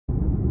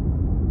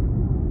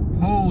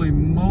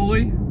Holy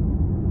moly.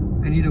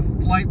 I need a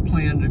flight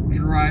plan to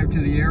drive to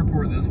the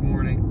airport this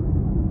morning.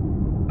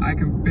 I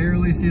can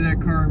barely see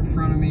that car in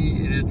front of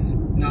me, and it's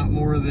not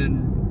more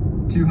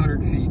than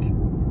 200 feet.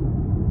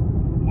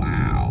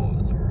 Wow,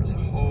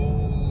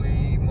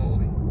 holy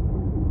moly.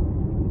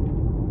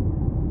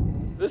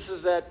 This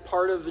is that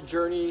part of the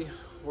journey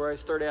where I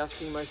start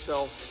asking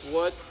myself,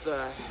 what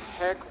the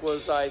heck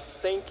was I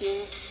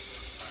thinking?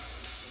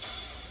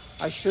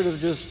 I should have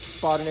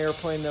just bought an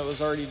airplane that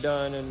was already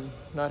done and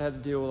not had to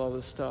deal with all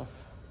this stuff.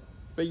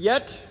 But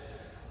yet,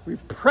 we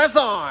press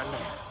on.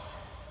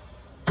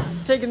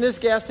 Taking this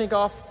gas tank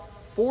off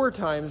 4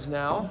 times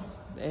now,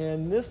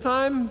 and this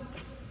time,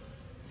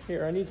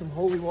 here, I need some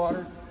holy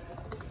water.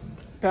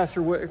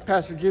 Pastor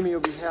Jimmy will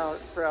be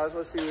proud.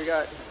 Let's see, we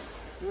got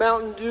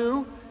Mountain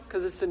Dew,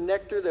 because it's the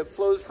nectar that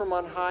flows from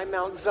on high,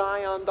 Mount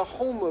Zion, the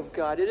home of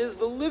God. It is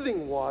the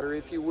living water,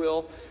 if you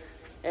will.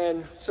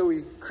 And so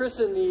we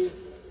christen the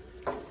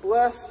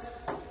blessed,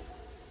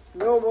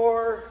 no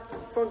more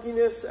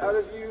funkiness out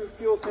of you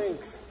fuel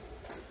tanks.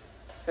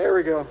 There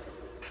we go.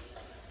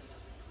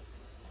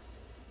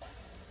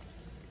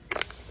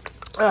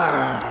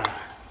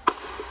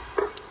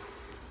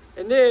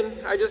 And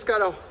then I just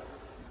got a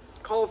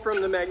call from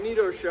the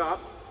Magneto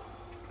shop,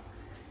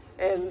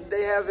 and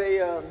they have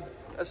a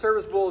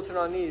service bulletin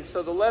on these.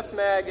 So the left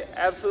mag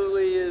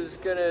absolutely is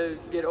gonna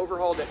get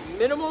overhauled at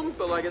minimum,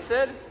 but like I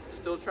said,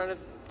 still trying to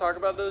talk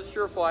about those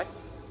Surefly.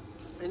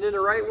 And then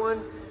the right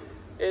one,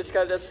 it's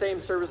got that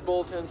same service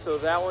bulletin, so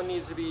that one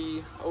needs to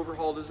be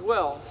overhauled as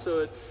well. So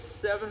it's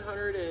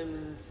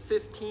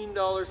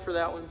 $715 for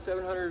that one,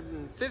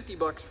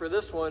 $750 for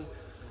this one.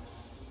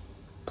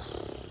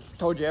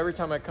 Told you, every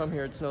time I come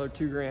here, it's another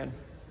 $2 grand.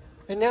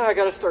 And now I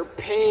gotta start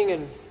paying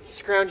and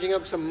scrounging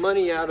up some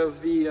money out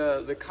of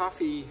the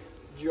coffee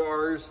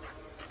jars.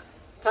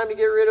 Time to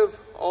get rid of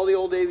all the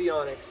old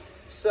avionics.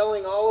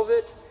 Selling all of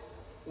it.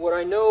 What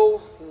I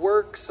know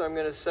works, I'm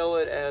gonna sell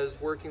it as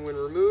working when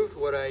removed.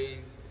 What I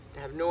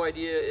have no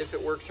idea if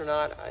it works or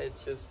not,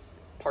 it's just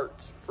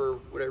parts for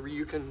whatever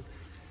you can,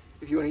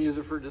 if you wanna use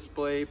it for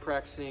display,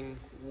 practicing,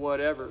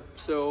 whatever.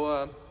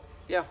 So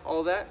yeah,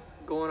 all that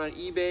going on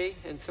eBay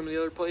and some of the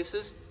other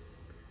places.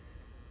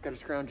 Gotta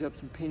scrounge up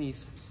some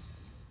pennies.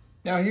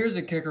 Now here's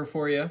a kicker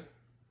for you.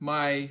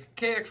 My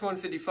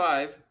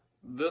KX155,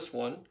 this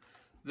one,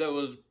 that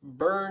was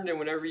burned, and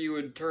whenever you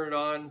would turn it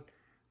on,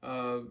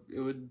 it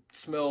would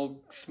smell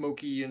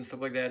smoky and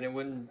stuff like that, and it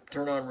wouldn't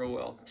turn on real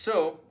well.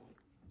 So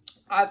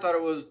I thought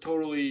it was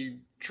totally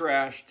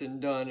trashed and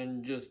done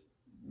and just,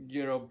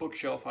 you know,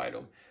 bookshelf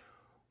item.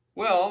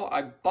 Well,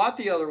 I bought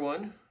the other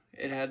one.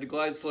 It had the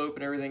glide slope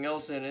and everything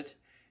else in it.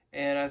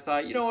 And I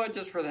thought, you know what,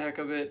 just for the heck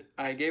of it,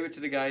 I gave it to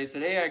the guy. He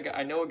said, hey,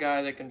 I know a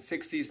guy that can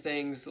fix these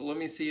things. So let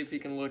me see if he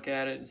can look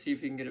at it and see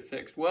if he can get it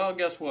fixed. Well,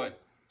 guess what?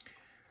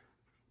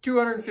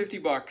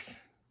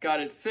 $250. Got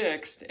it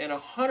fixed, and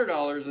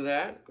 $100 of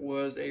that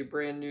was a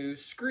brand new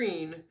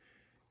screen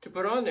to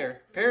put on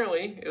there.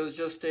 Apparently, it was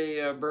just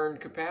a burned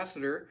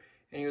capacitor,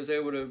 and he was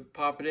able to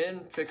pop it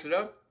in, fix it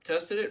up,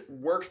 tested it,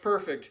 works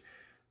perfect.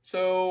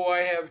 So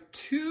I have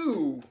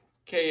 2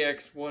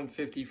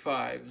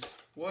 KX155s.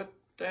 What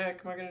the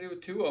heck am I going to do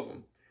with 2 of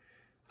them?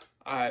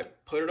 I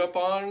put it up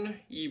on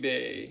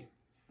eBay.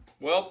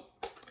 Well,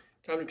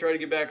 time to try to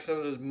get back some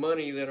of this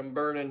money that I'm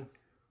burning.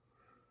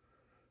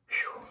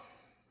 Whew.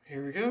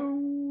 Here we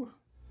go.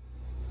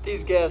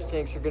 These gas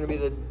tanks are going to be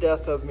the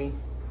death of me.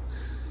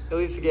 At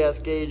least the gas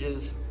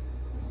gauges.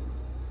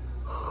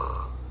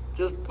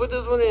 Just put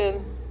this one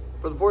in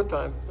for the 4th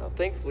time. Now,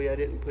 thankfully, I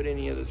didn't put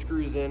any of the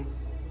screws in.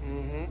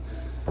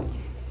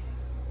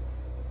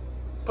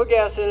 Put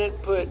gas in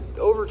it, put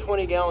over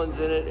 20 gallons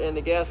in it, and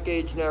the gas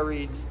gauge now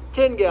reads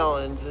 10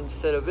 gallons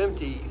instead of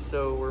empty.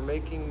 So we're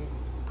making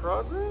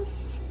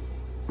progress.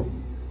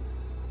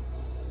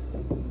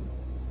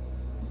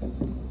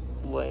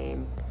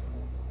 Lame.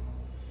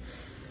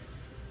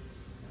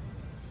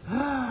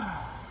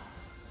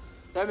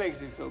 That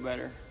makes me feel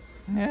better.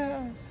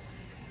 Yeah.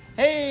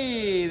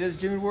 Hey, this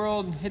is Jimmy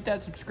World. Hit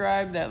that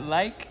subscribe, that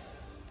like,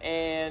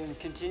 and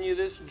continue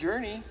this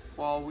journey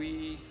while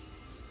we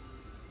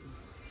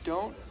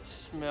don't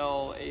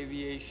smell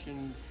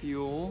aviation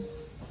fuel.